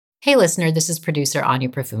Hey listener, this is producer Anya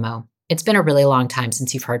Profumo. It's been a really long time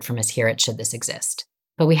since you've heard from us here at Should This Exist,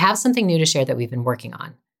 but we have something new to share that we've been working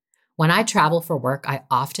on. When I travel for work, I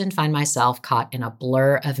often find myself caught in a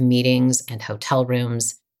blur of meetings and hotel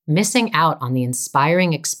rooms, missing out on the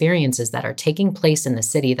inspiring experiences that are taking place in the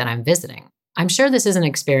city that I'm visiting. I'm sure this is an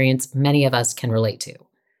experience many of us can relate to.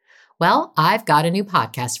 Well, I've got a new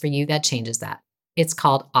podcast for you that changes that. It's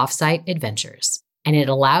called Offsite Adventures, and it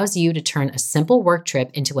allows you to turn a simple work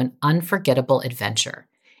trip into an unforgettable adventure.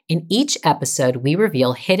 In each episode, we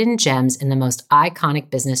reveal hidden gems in the most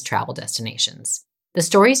iconic business travel destinations. The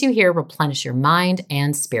stories you hear replenish your mind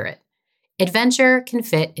and spirit. Adventure can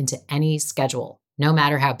fit into any schedule, no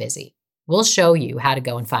matter how busy. We'll show you how to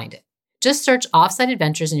go and find it. Just search Offsite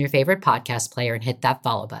Adventures in your favorite podcast player and hit that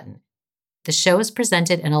follow button. The show is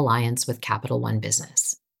presented in alliance with Capital One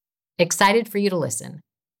Business. Excited for you to listen.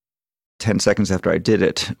 10 seconds after I did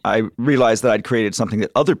it, I realized that I'd created something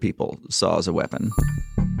that other people saw as a weapon.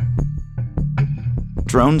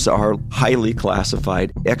 Drones are highly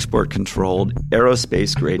classified, export-controlled,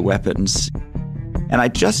 aerospace-grade weapons. And I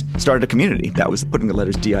just started a community that was putting the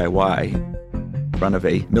letters DIY in front of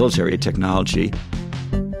a military technology.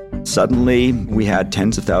 Suddenly, we had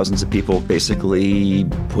tens of thousands of people basically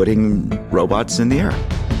putting robots in the air.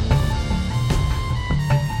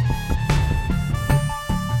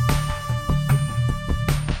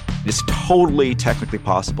 It's totally technically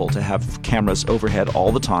possible to have cameras overhead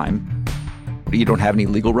all the time. You don't have any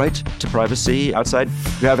legal right to privacy outside.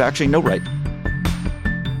 You have actually no right.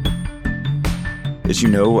 As you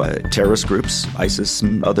know, terrorist groups, ISIS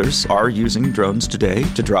and others, are using drones today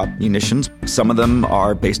to drop munitions. Some of them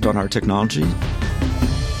are based on our technology.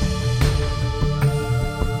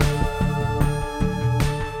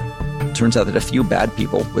 It turns out that a few bad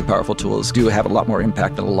people with powerful tools do have a lot more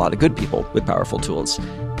impact than a lot of good people with powerful tools.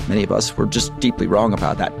 Many of us were just deeply wrong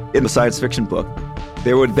about that. In the science fiction book,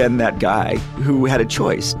 there would have been that guy who had a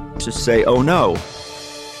choice to say, oh no,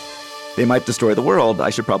 they might destroy the world, I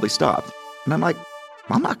should probably stop. And I'm like,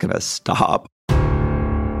 I'm not going to stop.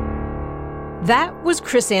 That was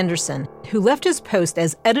Chris Anderson, who left his post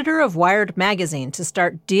as editor of Wired magazine to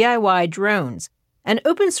start DIY Drones, an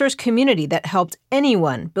open-source community that helped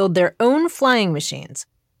anyone build their own flying machines.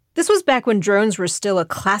 This was back when drones were still a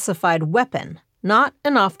classified weapon, not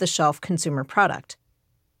an off-the-shelf consumer product.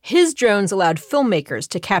 His drones allowed filmmakers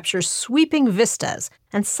to capture sweeping vistas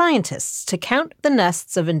and scientists to count the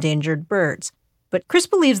nests of endangered birds. But Chris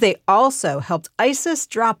believes they also helped ISIS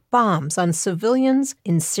drop bombs on civilians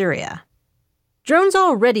in Syria. Drones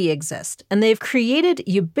already exist, and they've created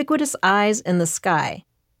ubiquitous eyes in the sky.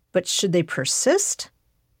 But should they persist?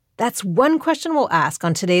 That's one question we'll ask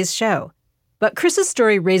on today's show. But Chris's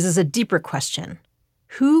story raises a deeper question.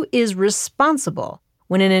 Who is responsible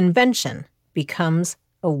when an invention becomes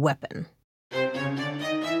a weapon?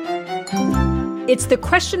 It's the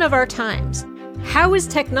question of our times. How is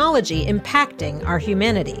technology impacting our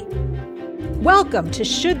humanity? Welcome to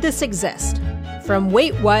Should This Exist? From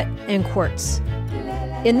Wait What and Quartz.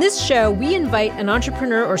 In this show, we invite an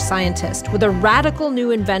entrepreneur or scientist with a radical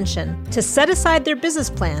new invention to set aside their business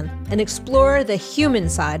plan and explore the human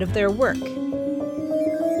side of their work.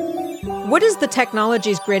 What is the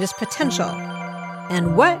technology's greatest potential?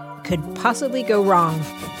 And what could possibly go wrong?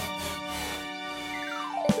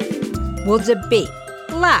 We'll debate,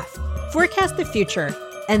 laugh, forecast the future,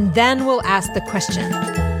 and then we'll ask the question,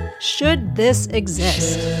 should this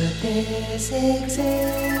exist? Should this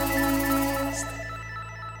exist?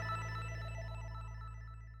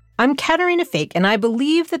 I'm Katerina Fake, and I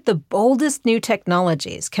believe that the boldest new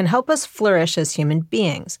technologies can help us flourish as human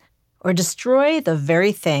beings, or destroy the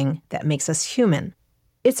very thing that makes us human.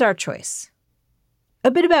 It's our choice. A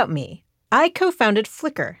bit about me. I co-founded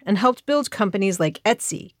Flickr and helped build companies like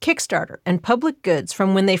Etsy, Kickstarter, and Public Goods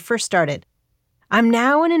from when they first started. I'm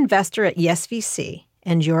now an investor at YesVC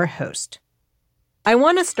and your host. I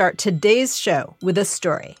want to start today's show with a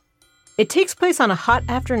story. It takes place on a hot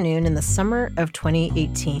afternoon in the summer of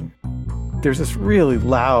 2018. There's this really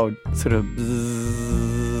loud sort of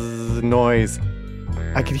bzzz noise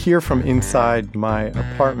I could hear from inside my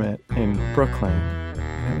apartment in Brooklyn.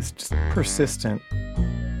 And it was just persistent.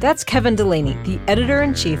 That's Kevin Delaney, the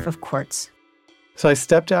editor-in-chief of Quartz. So I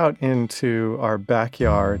stepped out into our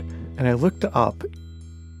backyard and I looked up,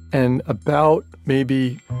 and about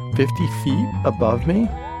maybe 50 feet above me,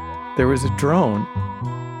 there was a drone.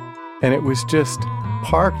 And it was just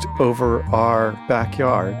parked over our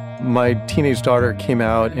backyard. my teenage daughter came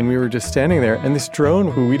out and we were just standing there, and this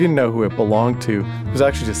drone, who we didn't know who it belonged to, was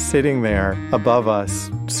actually just sitting there above us,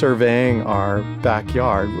 surveying our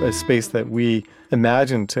backyard, a space that we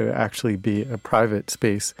imagined to actually be a private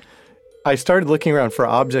space. I started looking around for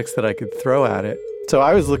objects that I could throw at it. So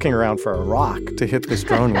I was looking around for a rock to hit this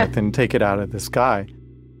drone with and take it out of the sky.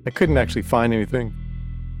 I couldn't actually find anything.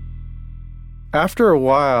 After a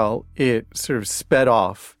while, it sort of sped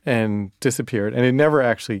off and disappeared, and it never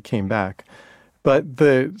actually came back. But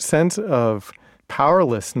the sense of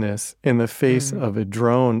powerlessness in the face of a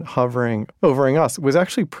drone hovering over us was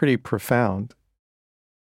actually pretty profound.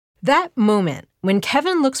 That moment when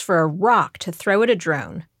Kevin looks for a rock to throw at a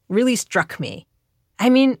drone really struck me. I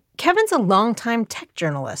mean, Kevin's a longtime tech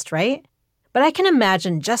journalist, right? But I can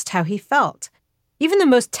imagine just how he felt. Even the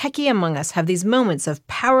most techie among us have these moments of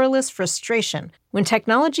powerless frustration when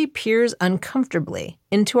technology peers uncomfortably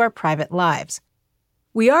into our private lives.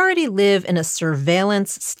 We already live in a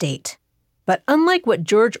surveillance state. But unlike what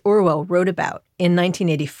George Orwell wrote about in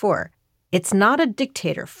 1984, it's not a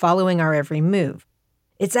dictator following our every move.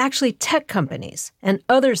 It's actually tech companies and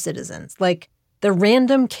other citizens, like the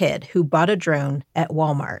random kid who bought a drone at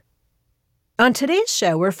Walmart. On today's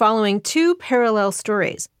show, we're following two parallel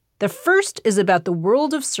stories. The first is about the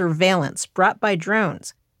world of surveillance brought by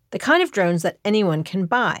drones, the kind of drones that anyone can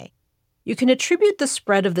buy. You can attribute the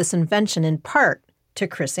spread of this invention in part to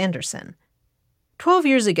Chris Anderson. 12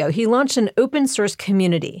 years ago, he launched an open-source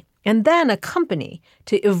community and then a company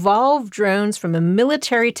to evolve drones from a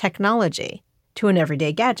military technology to an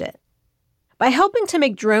everyday gadget. By helping to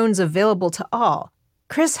make drones available to all,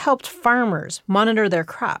 Chris helped farmers monitor their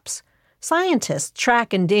crops, scientists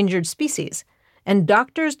track endangered species, and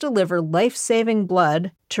doctors deliver life-saving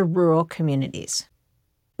blood to rural communities.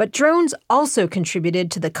 But drones also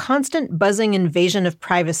contributed to the constant buzzing invasion of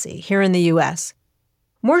privacy here in the U.S.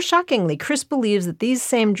 More shockingly, Chris believes that these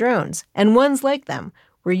same drones, and ones like them,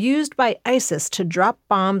 were used by ISIS to drop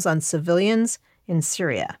bombs on civilians in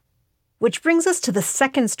Syria. Which brings us to the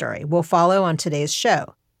second story we'll follow on today's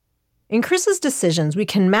show. In Chris's decisions, we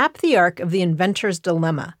can map the arc of the inventor's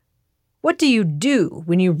dilemma. What do you do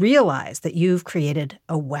when you realize that you've created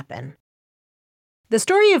a weapon? The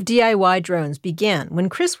story of DIY drones began when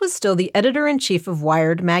Chris was still the editor-in-chief of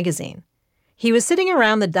Wired magazine. He was sitting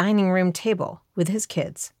around the dining room table with his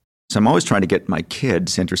kids. So I'm always trying to get my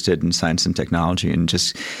kids interested in science and technology and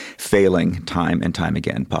just failing time and time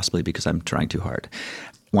again, possibly because I'm trying too hard.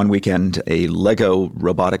 One weekend, a Lego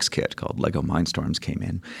robotics kit called Lego Mindstorms came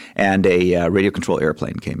in, and a radio control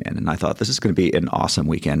airplane came in. And I thought, this is going to be an awesome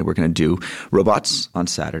weekend. We're going to do robots on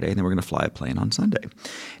Saturday, and then we're going to fly a plane on Sunday.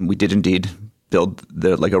 And we did indeed build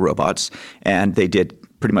the Lego robots, and they did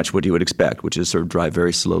pretty much what you would expect, which is sort of drive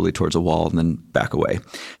very slowly towards a wall and then back away.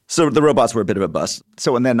 So the robots were a bit of a bust.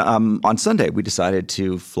 And then on Sunday, we decided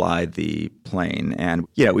to fly the plane, and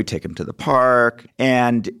we'd take them to the park,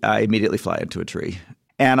 and I immediately fly into a tree.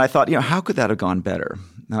 And I thought, how could that have gone better?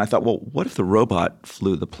 And I thought, well, what if the robot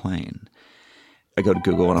flew the plane? I go to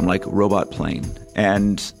Google and I'm like, robot plane.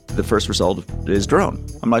 And the first result is drone.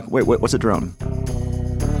 I'm like, wait, what's a drone?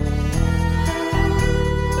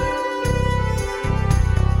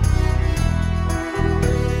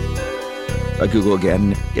 I Google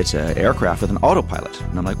again, it's an aircraft with an autopilot.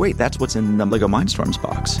 And I'm like, wait, that's what's in the Lego Mindstorms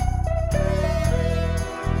box.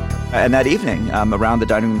 And that evening, around the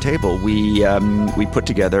dining room table, we put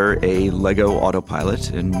together a Lego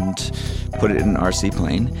autopilot and put it in an RC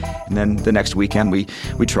plane. And then the next weekend, we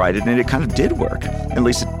tried it, and it kind of did work. At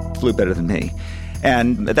least it flew better than me.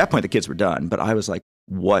 And at that point, the kids were done. But I was like,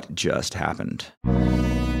 what just happened?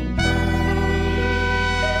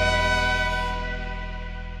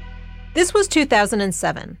 This was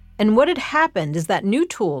 2007, and what had happened is that new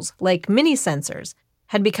tools, like mini sensors,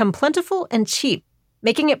 had become plentiful and cheap,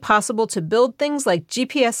 making it possible to build things like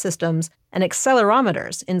GPS systems and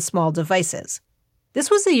accelerometers in small devices. This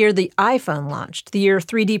was the year the iPhone launched, the year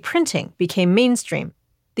 3D printing became mainstream,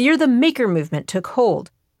 the year the maker movement took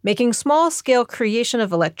hold, making small-scale creation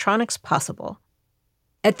of electronics possible.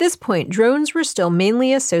 At this point, drones were still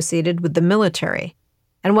mainly associated with the military,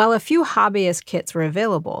 and while a few hobbyist kits were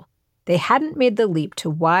available, they hadn't made the leap to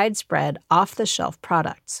widespread, off-the-shelf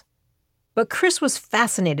products. But Chris was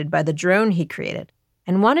fascinated by the drone he created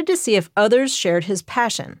and wanted to see if others shared his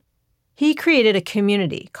passion. He created a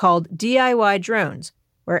community called DIY Drones,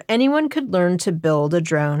 where anyone could learn to build a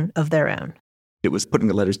drone of their own. It was putting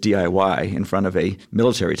the letters DIY in front of a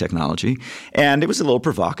military technology, and it was a little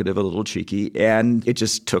provocative, a little cheeky, and it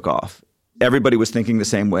just took off. everybody was thinking the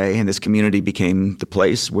same way, and this community became the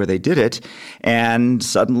place where they did it. And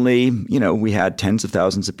suddenly, we had tens of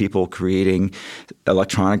thousands of people creating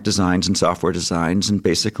electronic designs and software designs and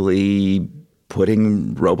basically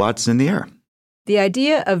putting robots in the air. The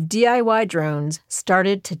idea of DIY drones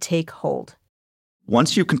started to take hold.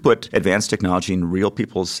 Once you can put advanced technology in real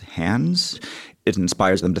people's hands, it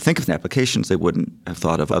inspires them to think of applications they wouldn't have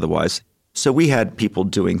thought of otherwise. So we had people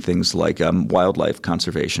doing things like wildlife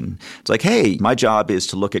conservation. It's like, hey, my job is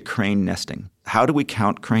to look at crane nesting. How do we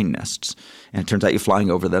count crane nests? And it turns out you're flying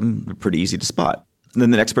over them, they're pretty easy to spot. And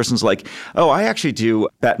then the next person's like, oh, I actually do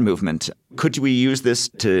bat movement. Could we use this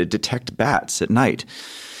to detect bats at night?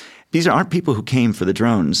 These aren't people who came for the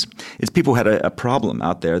drones. It's people who had a problem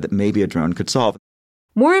out there that maybe a drone could solve.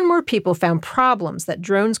 More and more people found problems that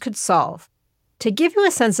drones could solve. To give you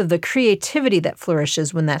a sense of the creativity that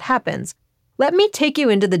flourishes when that happens, let me take you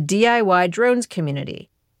into the DIY drones community.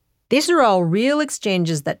 These are all real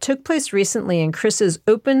exchanges that took place recently in Chris's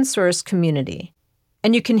open source community.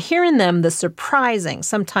 And you can hear in them the surprising,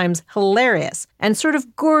 sometimes hilarious, and sort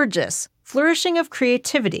of gorgeous flourishing of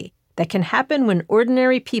creativity that can happen when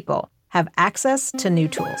ordinary people have access to new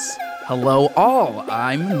tools. Hello all,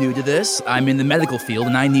 I'm new to this. I'm in the medical field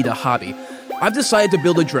and I need a hobby. I've decided to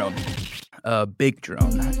build a drone. A big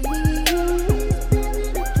drone.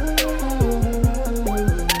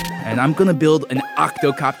 And I'm gonna build an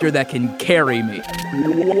octocopter that can carry me.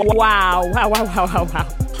 Wow.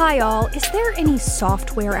 Hi all, is there any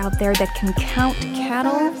software out there that can count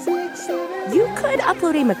cattle? You could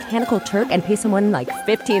upload a mechanical Turk and pay someone like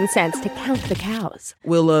 15 cents to count the cows.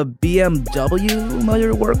 Will a BMW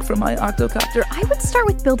motor work for my octocopter? I would start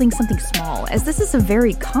with building something small, as this is a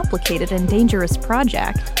very complicated and dangerous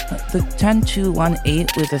project. The 10218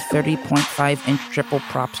 with a 30.5-inch triple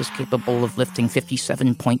props is capable of lifting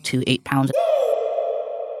 57.28 pounds.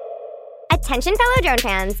 Attention, fellow drone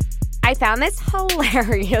fans. I found this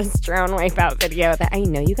hilarious drone wipeout video that I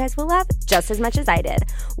know you guys will love just as much as I did.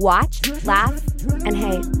 Watch, laugh, and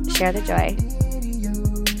hey, share the joy.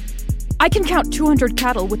 I can count 200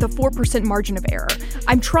 cattle with a 4% margin of error.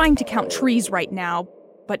 I'm trying to count trees right now,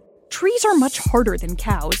 but trees are much harder than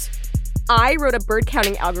cows. I wrote a bird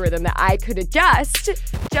counting algorithm that I could adjust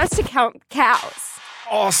just to count cows.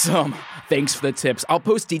 Awesome! Thanks for the tips. I'll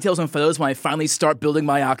post details and photos when I finally start building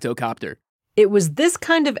my octocopter. It was this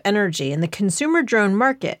kind of energy in the consumer drone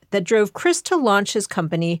market that drove Chris to launch his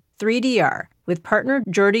company 3DR with partner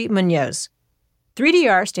Jordi Munoz.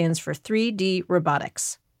 3DR stands for 3D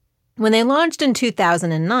Robotics. When they launched in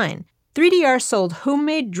 2009, 3DR sold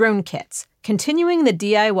homemade drone kits, continuing the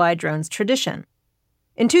DIY drones tradition.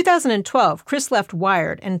 In 2012, Chris left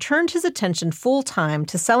Wired and turned his attention full-time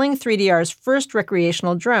to selling 3DR's first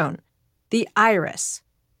recreational drone, the Iris.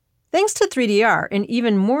 Thanks to 3DR, and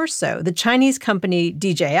even more so the Chinese company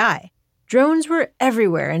DJI, drones were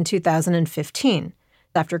everywhere in 2015,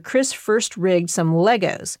 after Chris first rigged some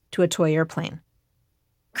Legos to a toy airplane.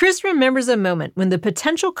 Chris remembers a moment when the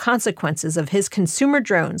potential consequences of his consumer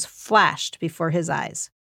drones flashed before his eyes.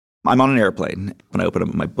 I'm on an airplane when I open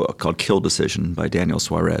up my book called Kill Decision by Daniel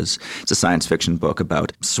Suarez. It's a science fiction book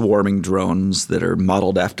about swarming drones that are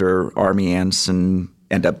modeled after army ants and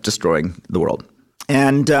end up destroying the world.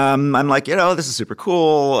 And I'm like, this is super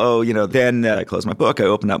cool. Then I close my book. I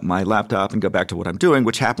open up my laptop and go back to what I'm doing,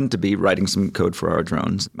 which happened to be writing some code for our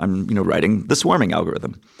drones. I'm, writing the swarming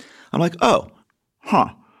algorithm. I'm like,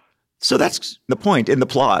 So that's the point in the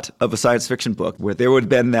plot of a science fiction book where there would have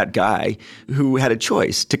been that guy who had a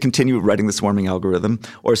choice to continue writing the swarming algorithm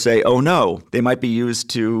or say, oh no, they might be used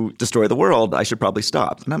to destroy the world. I should probably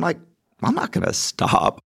stop. And I'm like, I'm not going to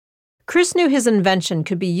stop. Chris knew his invention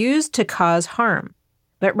could be used to cause harm.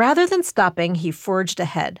 But rather than stopping, he forged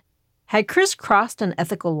ahead. Had Chris crossed an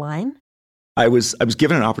ethical line? I was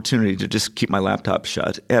given an opportunity to just keep my laptop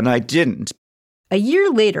shut, and I didn't. A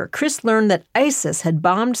year later, Chris learned that ISIS had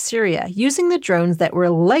bombed Syria using the drones that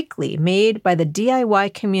were likely made by the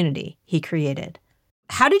DIY community he created.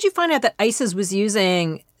 How did you find out that ISIS was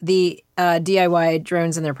using the DIY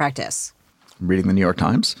drones in their practice? Reading the New York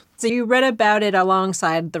Times. So you read about it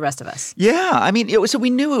alongside the rest of us. Yeah, so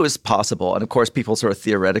we knew it was possible. And of course, people sort of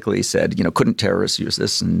theoretically said, couldn't terrorists use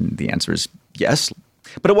this? And the answer is yes.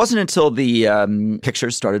 But it wasn't until the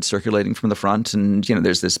pictures started circulating from the front and,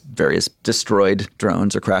 there's this various destroyed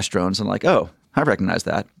drones or crashed drones. And like, oh, I recognize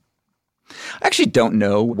that. I actually don't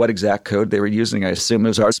know what exact code they were using. I assume it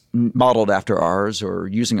was ours, modeled after ours, or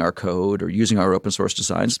using our code, or using our open source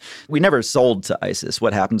designs. We never sold to ISIS.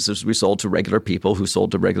 What happens is we sold to regular people who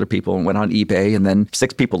sold to regular people and went on eBay, and then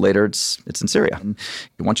 6 people later, it's in Syria. And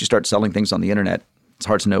once you start selling things on the internet, it's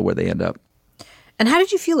hard to know where they end up. And how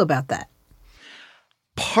did you feel about that?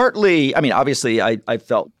 Partly, I mean, obviously, I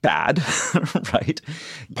felt bad, right?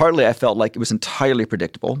 Partly, I felt like it was entirely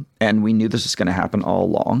predictable, and we knew this was going to happen all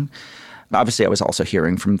along. Obviously, I was also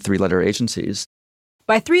hearing from three-letter agencies.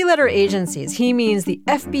 By three-letter agencies, he means the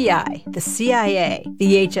FBI, the CIA,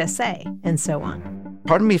 the HSA, and so on.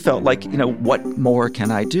 Part of me felt like, what more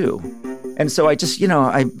can I do? And so I just,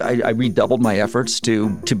 I redoubled my efforts to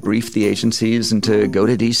brief the agencies and to go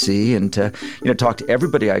to D.C. and to, talk to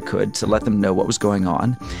everybody I could to let them know what was going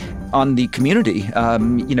on. On the community,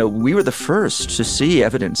 we were the first to see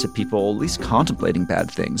evidence of people at least contemplating bad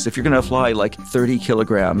things. If you're going to fly like 30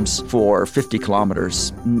 kilograms for 50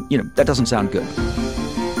 kilometers, that doesn't sound good.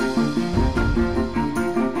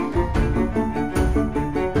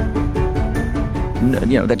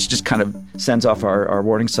 That just kind of sends off our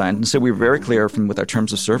warning sign. And so we were very clear with our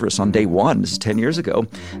terms of service on day one, this is 10 years ago,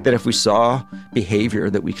 that if we saw behavior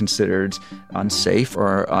that we considered unsafe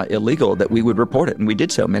or illegal, that we would report it. And we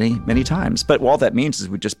did so many, many times. But all that means is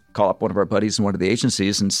we just call up one of our buddies in one of the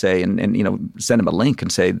agencies and say, and send them a link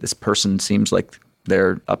and say, this person seems like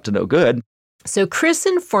they're up to no good. So Chris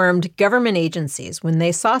informed government agencies when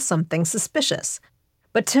they saw something suspicious.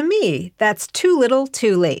 But to me, that's too little,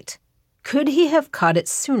 too late. Could he have caught it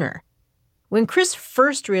sooner? When Chris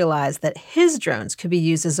first realized that his drones could be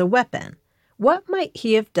used as a weapon, what might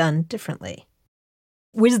he have done differently?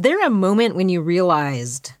 Was there a moment when you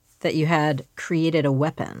realized that you had created a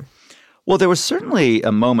weapon? Well, there was certainly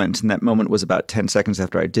a moment, and that moment was about 10 seconds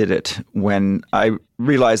after I did it, when I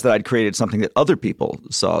realized that I'd created something that other people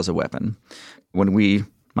saw as a weapon. When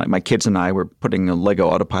my kids and I were putting a Lego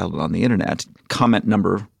autopilot on the internet, comment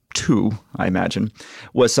number 2, I imagine,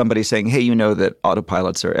 was somebody saying, hey, you know that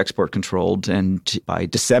autopilots are export controlled, and by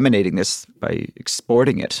disseminating this, by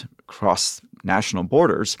exporting it across national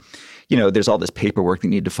borders, there's all this paperwork that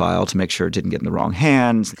you need to file to make sure it didn't get in the wrong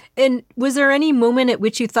hands. And was there any moment at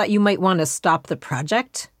which you thought you might want to stop the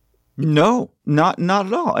project? No, not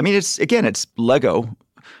at all. I mean, it's Lego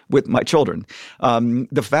with my children.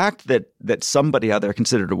 The fact that somebody out there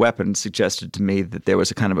considered a weapon suggested to me that there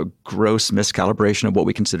was a kind of a gross miscalibration of what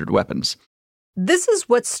we considered weapons. This is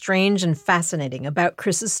what's strange and fascinating about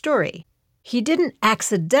Chris's story. He didn't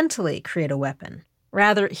accidentally create a weapon.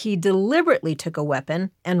 Rather, he deliberately took a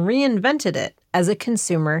weapon and reinvented it as a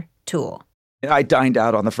consumer tool. I dined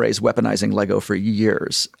out on the phrase weaponizing Lego for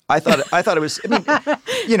years. I thought it was,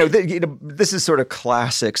 this is sort of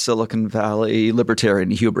classic Silicon Valley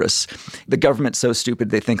libertarian hubris. The government's so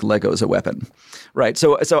stupid they think Lego is a weapon, right?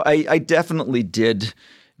 So I definitely did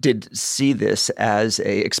see this as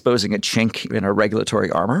exposing a chink in our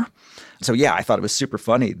regulatory armor. So yeah, I thought it was super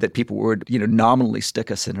funny that people would, nominally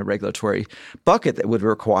stick us in a regulatory bucket that would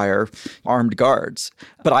require armed guards.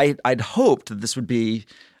 But I'd hoped that this would be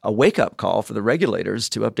a wake-up call for the regulators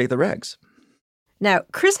to update the regs. Now,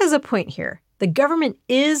 Chris has a point here. The government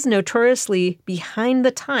is notoriously behind the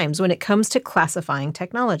times when it comes to classifying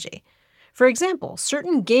technology. For example,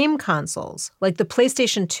 certain game consoles, like the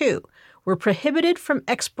PlayStation 2, were prohibited from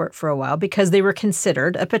export for a while because they were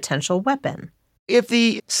considered a potential weapon. If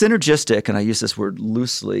the synergistic, and I use this word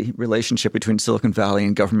loosely, relationship between Silicon Valley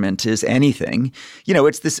and government is anything,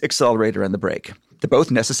 it's this accelerator and the brake. They're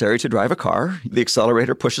both necessary to drive a car. The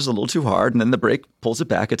accelerator pushes a little too hard, and then the brake pulls it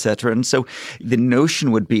back, et cetera. And so the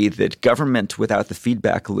notion would be that government without the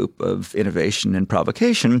feedback loop of innovation and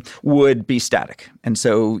provocation would be static. And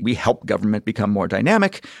so we help government become more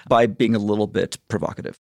dynamic by being a little bit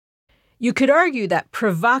provocative. You could argue that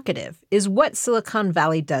provocative is what Silicon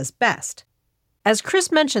Valley does best. As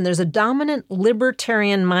Chris mentioned, there's a dominant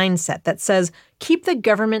libertarian mindset that says, keep the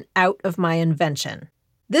government out of my invention.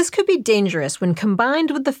 This could be dangerous when combined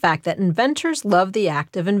with the fact that inventors love the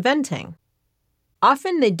act of inventing.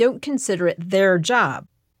 Often they don't consider it their job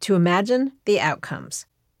to imagine the outcomes.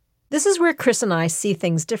 This is where Chris and I see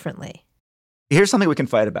things differently. Here's something we can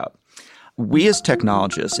fight about. We as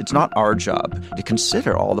technologists, it's not our job to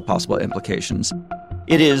consider all the possible implications.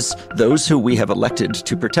 It is those who we have elected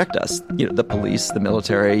to protect us, the police, the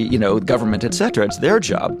military, government, et cetera. It's their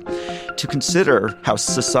job to consider how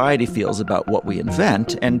society feels about what we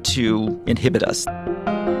invent and to inhibit us.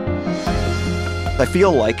 I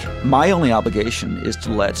feel like my only obligation is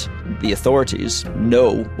to let the authorities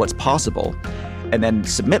know what's possible and then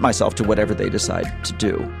submit myself to whatever they decide to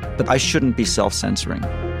do. But I shouldn't be self-censoring.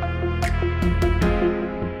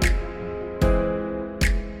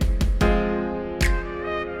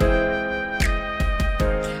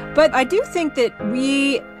 But I do think that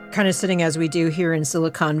we, kind of sitting as we do here in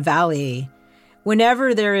Silicon Valley,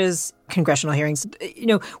 whenever there is congressional hearings,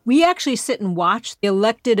 we actually sit and watch the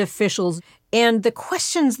elected officials, and the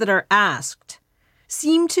questions that are asked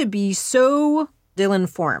seem to be so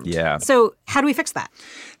ill-informed. Yeah. So how do we fix that?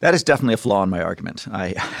 That is definitely a flaw in my argument.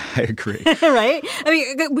 I agree. Right? I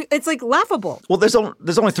mean, it's like laughable. Well, there's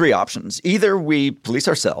only three options. Either we police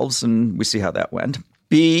ourselves and we see how that went.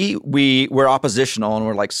 B, we're oppositional and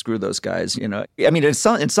we're like, screw those guys. You know, I mean, in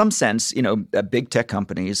some sense, you know, big tech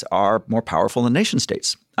companies are more powerful than nation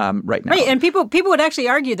states right now. Right, and people would actually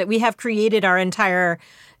argue that we have created our entire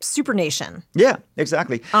supernation. Yeah,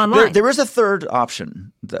 exactly. Online. There is a third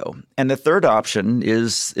option, though, and the third option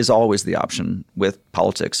is always the option with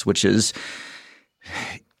politics, which is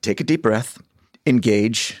take a deep breath.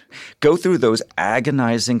 Engage, go through those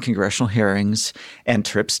agonizing congressional hearings and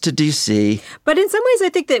trips to D.C. But in some ways, I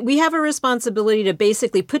think that we have a responsibility to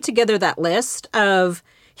basically put together that list of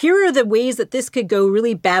here are the ways that this could go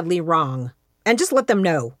really badly wrong and just let them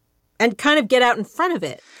know and kind of get out in front of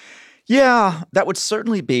it. Yeah, that would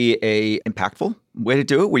certainly be a impactful way to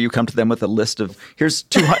do it, where you come to them with a list of, here's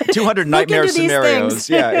 200 nightmare scenarios.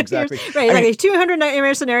 Yeah, exactly. Right, like 200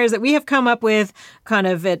 nightmare scenarios that we have come up with kind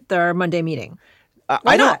of at our Monday meeting.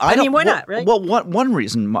 Why not? I mean, why not, right? Well, one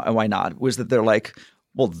reason why not was that they're like,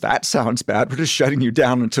 well, that sounds bad. We're just shutting you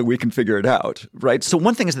down until we can figure it out, right? So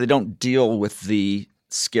one thing is that they don't deal with the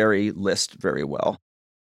scary list very well.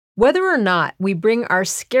 Whether or not we bring our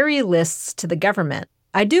scary lists to the government,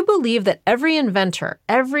 I do believe that every inventor,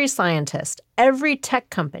 every scientist, every tech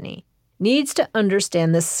company needs to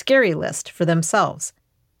understand this scary list for themselves.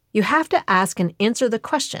 You have to ask and answer the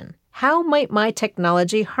question, how might my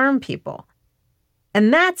technology harm people?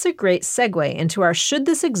 And that's a great segue into our Should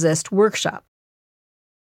This Exist workshop.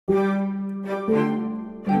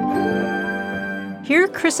 Here,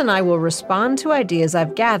 Chris and I will respond to ideas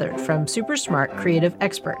I've gathered from super smart creative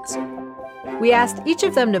experts. We asked each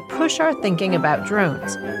of them to push our thinking about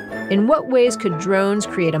drones. In what ways could drones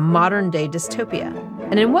create a modern-day dystopia?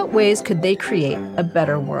 And in what ways could they create a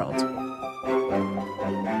better world?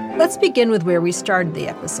 Let's begin with where we started the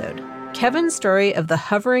episode. Kevin's story of the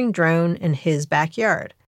hovering drone in his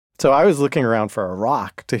backyard. So I was looking around for a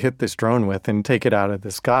rock to hit this drone with and take it out of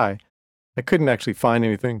the sky. I couldn't actually find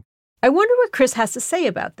anything. I wonder what Chris has to say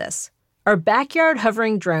about this. Are backyard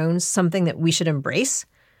hovering drones something that we should embrace?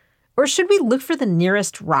 Or should we look for the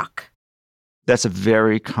nearest rock? That's a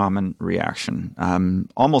very common reaction,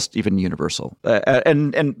 almost even universal.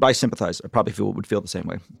 And I sympathize. I probably would feel the same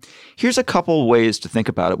way. Here's a couple ways to think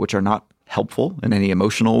about it, which are not helpful in any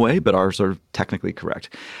emotional way, but are sort of technically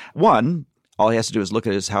correct. One, all he has to do is look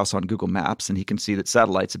at his house on Google Maps, and he can see that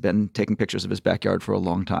satellites have been taking pictures of his backyard for a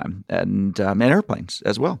long time, and airplanes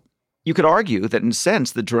as well. You could argue that, in a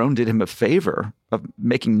sense, the drone did him a favor of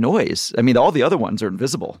making noise. I mean, all the other ones are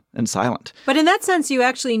invisible and silent. But in that sense, you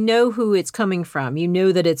actually know who it's coming from. You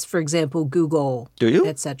know that it's, for example, Google, do you?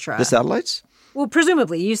 Et cetera. The satellites? Well,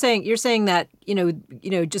 presumably, you're saying that, you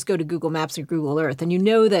know, just go to Google Maps or Google Earth, and you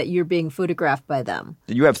know that you're being photographed by them.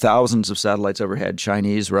 You have thousands of satellites overhead,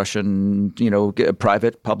 Chinese, Russian,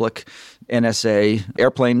 private, public, NSA,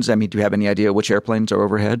 airplanes. I mean, do you have any idea which airplanes are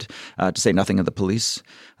overhead, to say nothing of the police?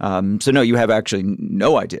 So no, you have actually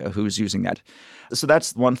no idea who's using that. So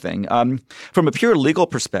that's one thing. From a pure legal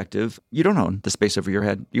perspective, you don't own the space over your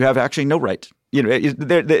head. You have actually no right. You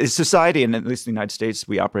know, society, and at least in the United States,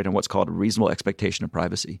 we operate on what's called a reasonable expectation of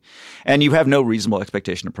privacy. And you have no reasonable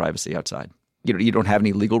expectation of privacy outside. You don't have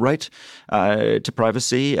any legal right to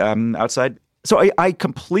privacy outside. So I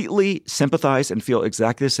completely sympathize and feel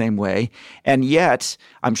exactly the same way. And yet,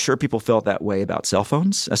 I'm sure people felt that way about cell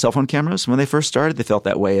phone cameras when they first started. They felt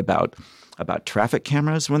that way about traffic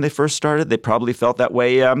cameras when they first started. They probably felt that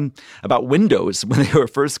way about windows when they were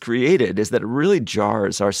first created, is that it really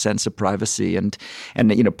jars our sense of privacy and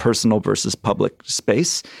personal versus public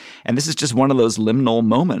space. And this is just one of those liminal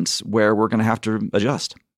moments where we're going to have to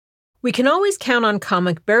adjust. We can always count on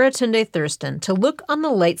comic Baratunde Thurston to look on the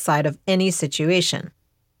light side of any situation.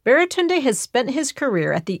 Baratunde has spent his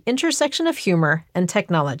career at the intersection of humor and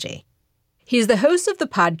technology. He's the host of the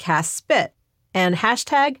podcast Spit and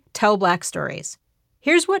 #TellBlackStories.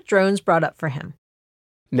 Here's what drones brought up for him.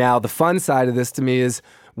 Now, the fun side of this to me is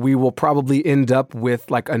we will probably end up with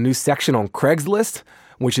like a new section on Craigslist,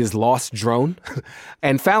 which is lost drone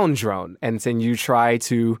and found drone. And then you try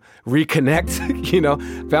to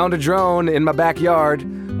reconnect, found a drone in my backyard,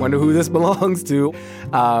 wonder who this belongs to.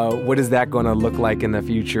 What is that going to look like in the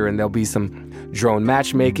future? And there'll be some drone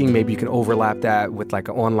matchmaking. Maybe you can overlap that with like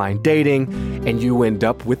an online dating, and you end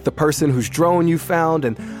up with the person whose drone you found.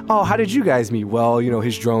 And, oh, how did you guys meet? Well,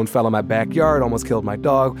 his drone fell in my backyard, almost killed my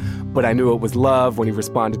dog, but I knew it was love when he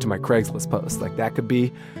responded to my Craigslist post. Like that could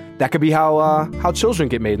be how children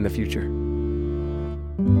get made in the future.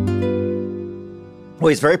 Well,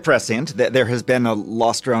 he's very prescient. There has been a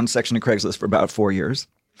lost drone section of Craigslist for about 4 years.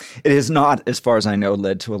 It has not, as far as I know,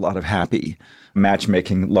 led to a lot of happy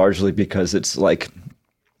matchmaking, largely because it's like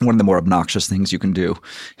one of the more obnoxious things you can do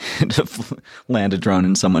to land a drone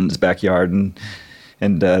in someone's backyard.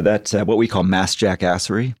 And that's what we call mass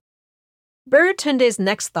jackassery. Baratunde's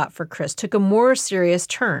next thought for Chris took a more serious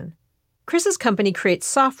turn. Chris's company creates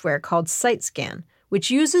software called SiteScan, which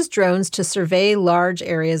uses drones to survey large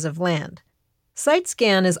areas of land.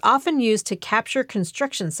 SiteScan is often used to capture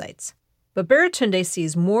construction sites, but Baratunde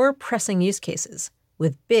sees more pressing use cases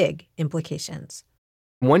with big implications.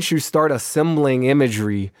 Once you start assembling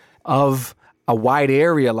imagery of a wide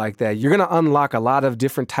area like that, you're going to unlock a lot of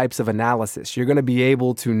different types of analysis. You're going to be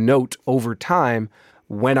able to note over time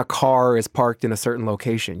when a car is parked in a certain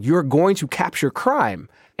location. You're going to capture crime,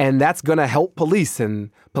 and that's going to help police, and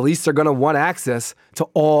police are going to want access to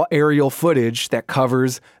all aerial footage that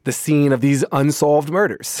covers the scene of these unsolved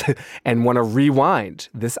murders and want to rewind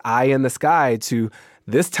this eye in the sky to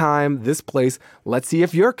this time, this place. Let's see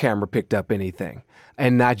if your camera picked up anything,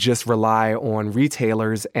 and not just rely on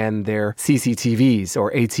retailers and their CCTVs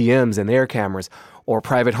or ATMs and their cameras, or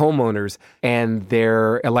private homeowners and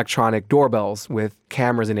their electronic doorbells with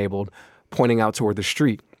cameras enabled pointing out toward the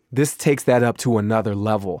street. This takes that up to another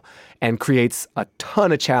level and creates a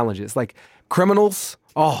ton of challenges. Like criminals,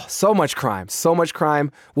 so much crime. So much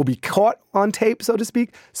crime will be caught on tape, so to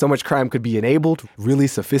speak. So much crime could be enabled, really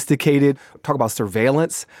sophisticated. Talk about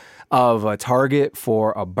surveillance of a target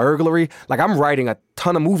for a burglary. Like I'm writing a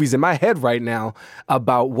ton of movies in my head right now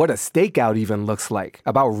about what a stakeout even looks like,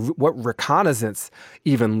 about what reconnaissance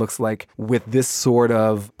even looks like with this sort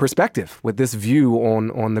of perspective, with this view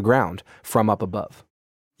on the ground from up above.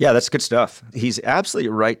 Yeah, that's good stuff. He's absolutely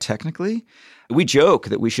right technically. We joke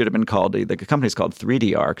that we should have been called, the company's called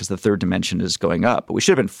 3DR because the third dimension is going up. But we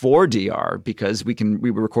should have been 4DR because we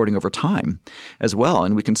were recording over time as well.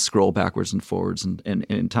 And we can scroll backwards and forwards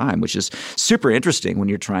in time, which is super interesting when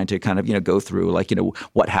you're trying to kind of, go through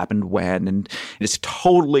what happened when. And it's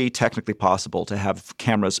totally technically possible to have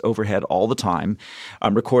cameras overhead all the time,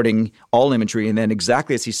 recording all imagery. And then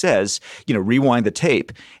exactly as he says, rewind the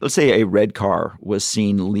tape. Let's say a red car was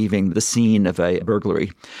seen leaving the scene of a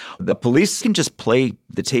burglary. The police can just play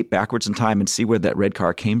the tape backwards in time and see where that red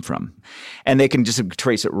car came from. And they can just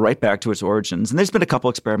trace it right back to its origins. And there's been a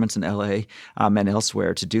couple experiments in LA and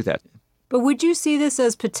elsewhere to do that. But would you see this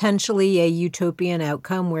as potentially a utopian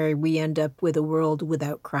outcome where we end up with a world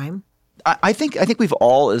without crime? I think we've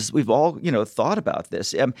all thought about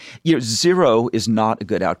this. Zero is not a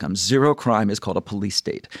good outcome. Zero crime is called a police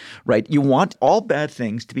state, right? You want all bad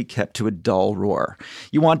things to be kept to a dull roar.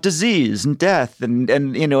 You want disease and death and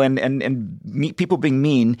people being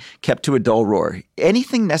mean kept to a dull roar.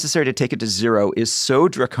 Anything necessary to take it to zero is so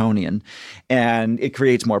draconian, and it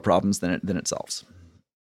creates more problems than it solves.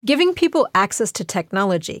 Giving people access to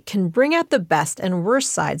technology can bring out the best and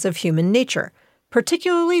worst sides of human nature,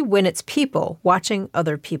 particularly when it's people watching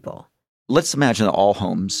other people. Let's imagine that all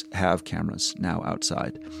homes have cameras now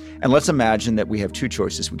outside. And let's imagine that we have two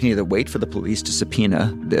choices. We can either wait for the police to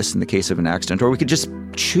subpoena this in the case of an accident, or we could just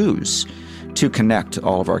choose to connect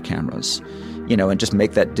all of our cameras, and just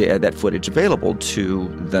make that footage available to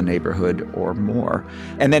the neighborhood or more.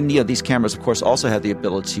 And then, these cameras, of course, also have the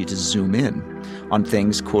ability to zoom in on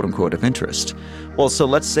things, quote unquote, of interest. Well, so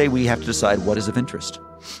let's say we have to decide what is of interest.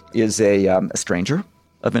 Is a stranger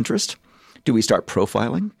of interest? Do we start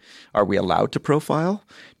profiling? Are we allowed to profile?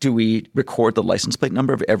 Do we record the license plate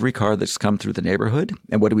number of every car that's come through the neighborhood?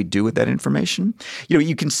 And what do we do with that information?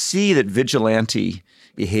 You can see that vigilante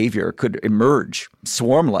behavior could emerge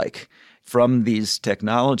swarm-like from these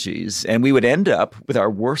technologies, and we would end up with our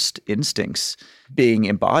worst instincts being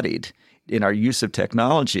embodied in our use of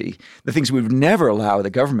technology. The things we would never allow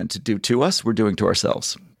the government to do to us, we're doing to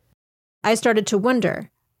ourselves. I started to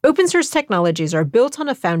wonder, open source technologies are built on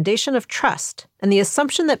a foundation of trust and the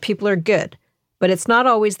assumption that people are good, but it's not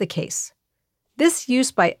always the case. This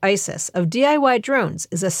use by ISIS of DIY drones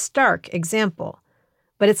is a stark example,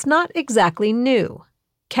 but it's not exactly new.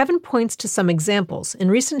 Kevin points to some examples in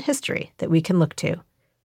recent history that we can look to.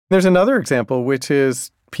 There's another example, which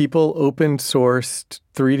is people open-sourced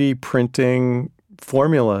 3D printing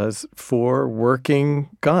formulas for working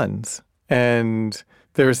guns. And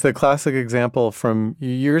there's the classic example from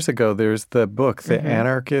years ago. There's the book, The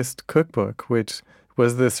Anarchist Cookbook, which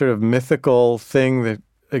was this sort of mythical thing that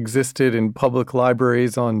existed in public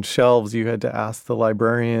libraries on shelves you had to ask the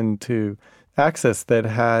librarian to access, that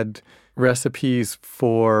had recipes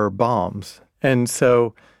for bombs. And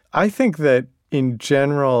so I think that in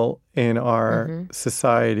general in our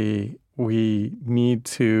society, we need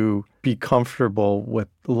to be comfortable with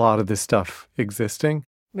a lot of this stuff existing.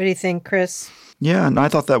 What do you think, Chris? Yeah, and I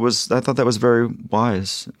thought that was very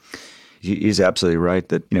wise. He's absolutely right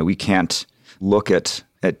that we can't look at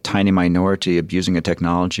a tiny minority abusing a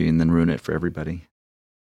technology and then ruin it for everybody.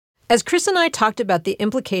 As Chris and I talked about the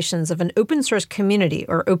implications of an open source community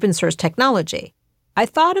or open source technology, I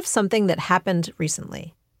thought of something that happened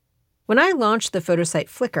recently. When I launched the photo site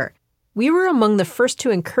Flickr, we were among the first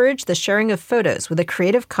to encourage the sharing of photos with a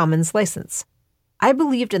Creative Commons license. I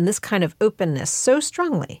believed in this kind of openness so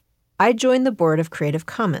strongly, I joined the board of Creative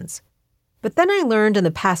Commons. But then I learned in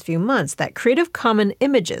the past few months that Creative Commons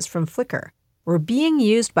images from Flickr were being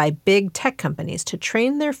used by big tech companies to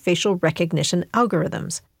train their facial recognition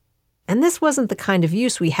algorithms. And this wasn't the kind of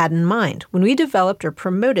use we had in mind when we developed or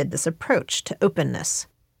promoted this approach to openness.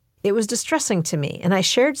 It was distressing to me, and I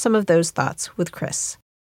shared some of those thoughts with Chris.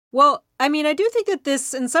 Well, I do think that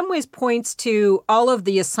this in some ways points to all of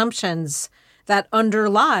the assumptions that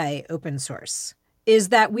underlie open source, is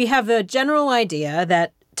that we have a general idea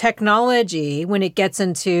that technology, when it gets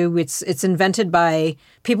into, it's invented by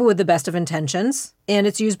people with the best of intentions, and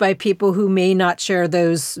it's used by people who may not share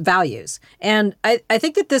those values. And I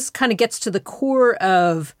think that this kind of gets to the core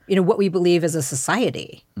of, what we believe as a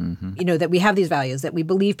society, that we have these values, that we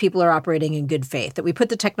believe people are operating in good faith, that we put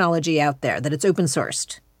the technology out there, that it's open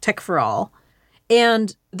sourced, tech for all.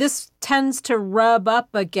 And this tends to rub up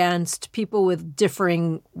against people with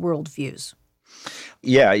differing worldviews.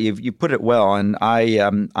 Yeah, you put it well, and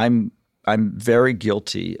I'm very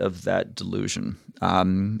guilty of that delusion.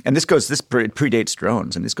 And this predates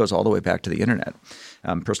drones, and this goes all the way back to the internet,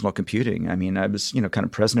 personal computing. I was kind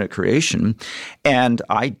of present at creation, and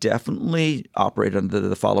I definitely operate under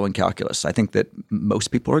the following calculus. I think that most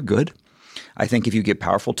people are good. I think if you give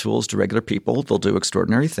powerful tools to regular people, they'll do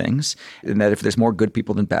extraordinary things. And that if there's more good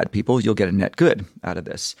people than bad people, you'll get a net good out of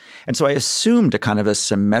this. And so I assumed a kind of a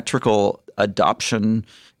symmetrical adoption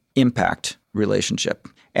impact relationship.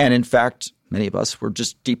 And in fact, many of us were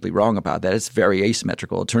just deeply wrong about that. It's very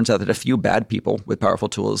asymmetrical. It turns out that a few bad people with powerful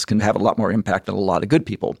tools can have a lot more impact than a lot of good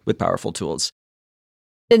people with powerful tools.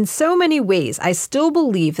 In so many ways, I still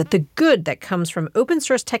believe that the good that comes from open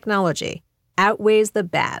source technology outweighs the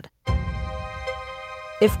bad.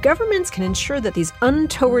 If governments can ensure that these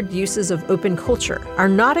untoward uses of open culture are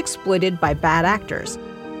not exploited by bad actors,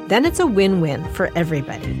 then it's a win-win for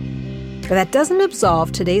everybody. But that doesn't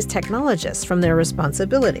absolve today's technologists from their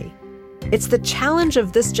responsibility. It's the challenge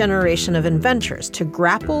of this generation of inventors to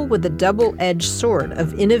grapple with the double-edged sword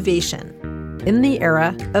of innovation in the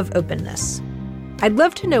era of openness. I'd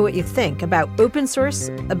love to know what you think about open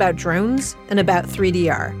source, about drones, and about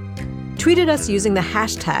 3DR. Tweet at us using the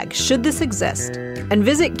hashtag #ShouldThisExist and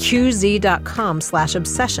visit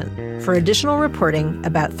qz.com/obsession for additional reporting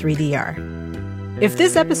about 3DR. If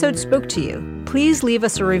this episode spoke to you, please leave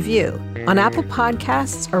us a review on Apple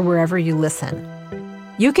Podcasts or wherever you listen.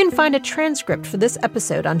 You can find a transcript for this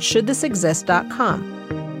episode on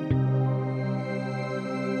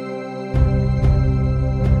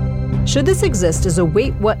shouldthisexist.com. Should This Exist is a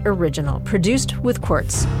Wait What original produced with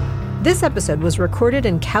Quartz. This episode was recorded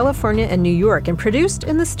in California and New York and produced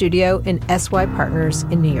in the studio in SY Partners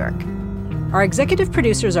in New York. Our executive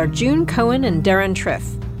producers are June Cohen and Darren Triff.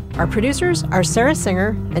 Our producers are Sarah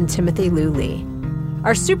Singer and Timothy Liu Lee.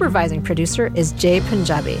 Our supervising producer is Jay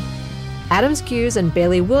Punjabi. Adam Skews and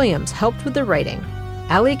Bailey Williams helped with the writing.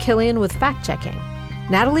 Ali Killian with fact-checking.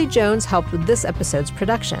 Natalie Jones helped with this episode's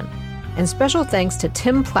production. And special thanks to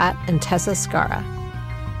Tim Platt and Tessa Scara.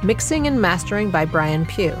 Mixing and mastering by Brian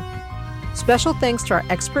Pugh. Special thanks to our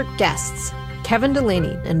expert guests, Kevin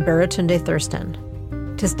Delaney and Baratunde Thurston.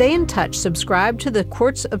 To stay in touch, subscribe to the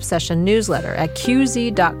Quartz Obsession newsletter at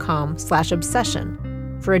qz.com/obsession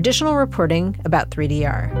for additional reporting about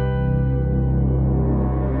 3DR.